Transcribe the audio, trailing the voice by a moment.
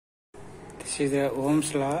This is the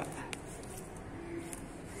Ohm's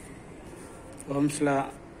law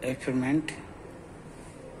experiment.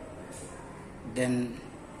 Then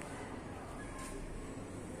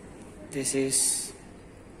this is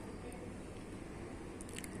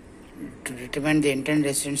to determine the internal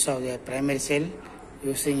resistance of the primary cell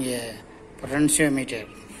using a potentiometer.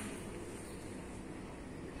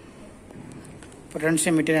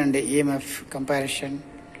 Potentiometer and the EMF comparison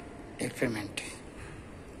experiment.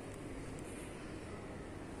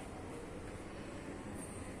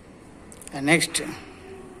 And next,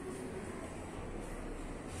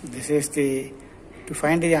 this is to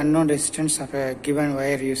find the unknown resistance of a given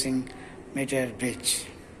wire using meter bridge.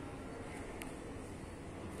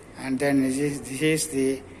 And then this is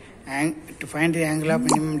to find the angle of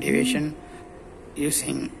minimum deviation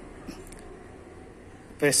using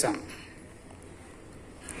prism.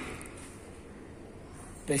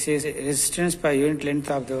 This is resistance per unit length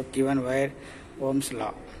of the given wire, Ohm's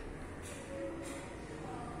law.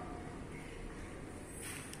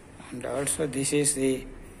 And also this is the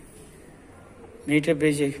meter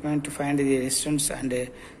bridge experiment to find the resistance and the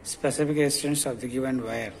specific resistance of the given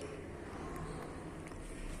wire.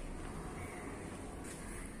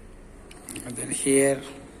 And then here,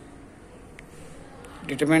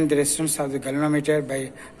 determine the resistance of the galvanometer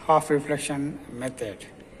by half reflection method.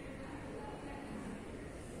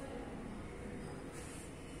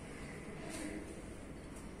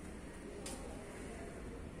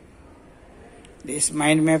 This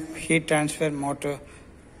mind map heat transfer motor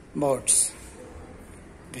boards.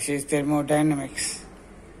 This is thermodynamics.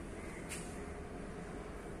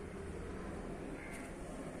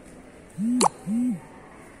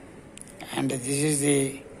 And this is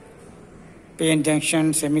the PN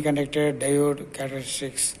junction semiconductor diode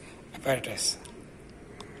characteristics apparatus.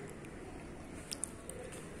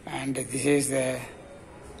 And this is the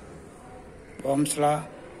Ohm's law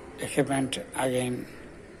experiment again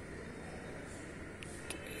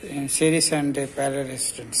in series and parallel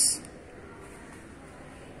resistance.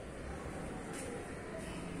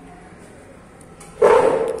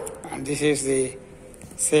 And this is the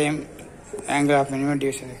same angle of minimum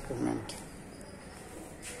deviation experiment.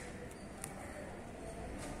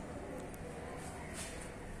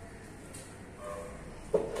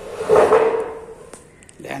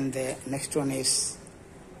 Then the next one is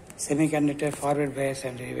semiconductor forward bias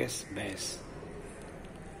and reverse bias.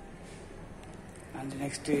 And the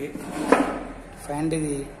next, find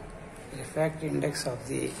the refractive index of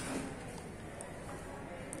the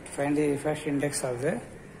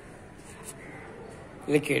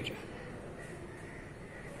liquid.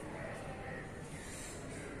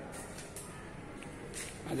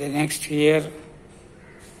 And the next here,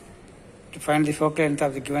 to find the focal length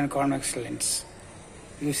of the given convex lens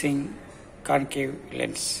using concave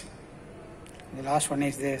lens. The last one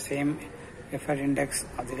is the same refractive index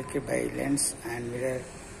of the liquid by lens and mirror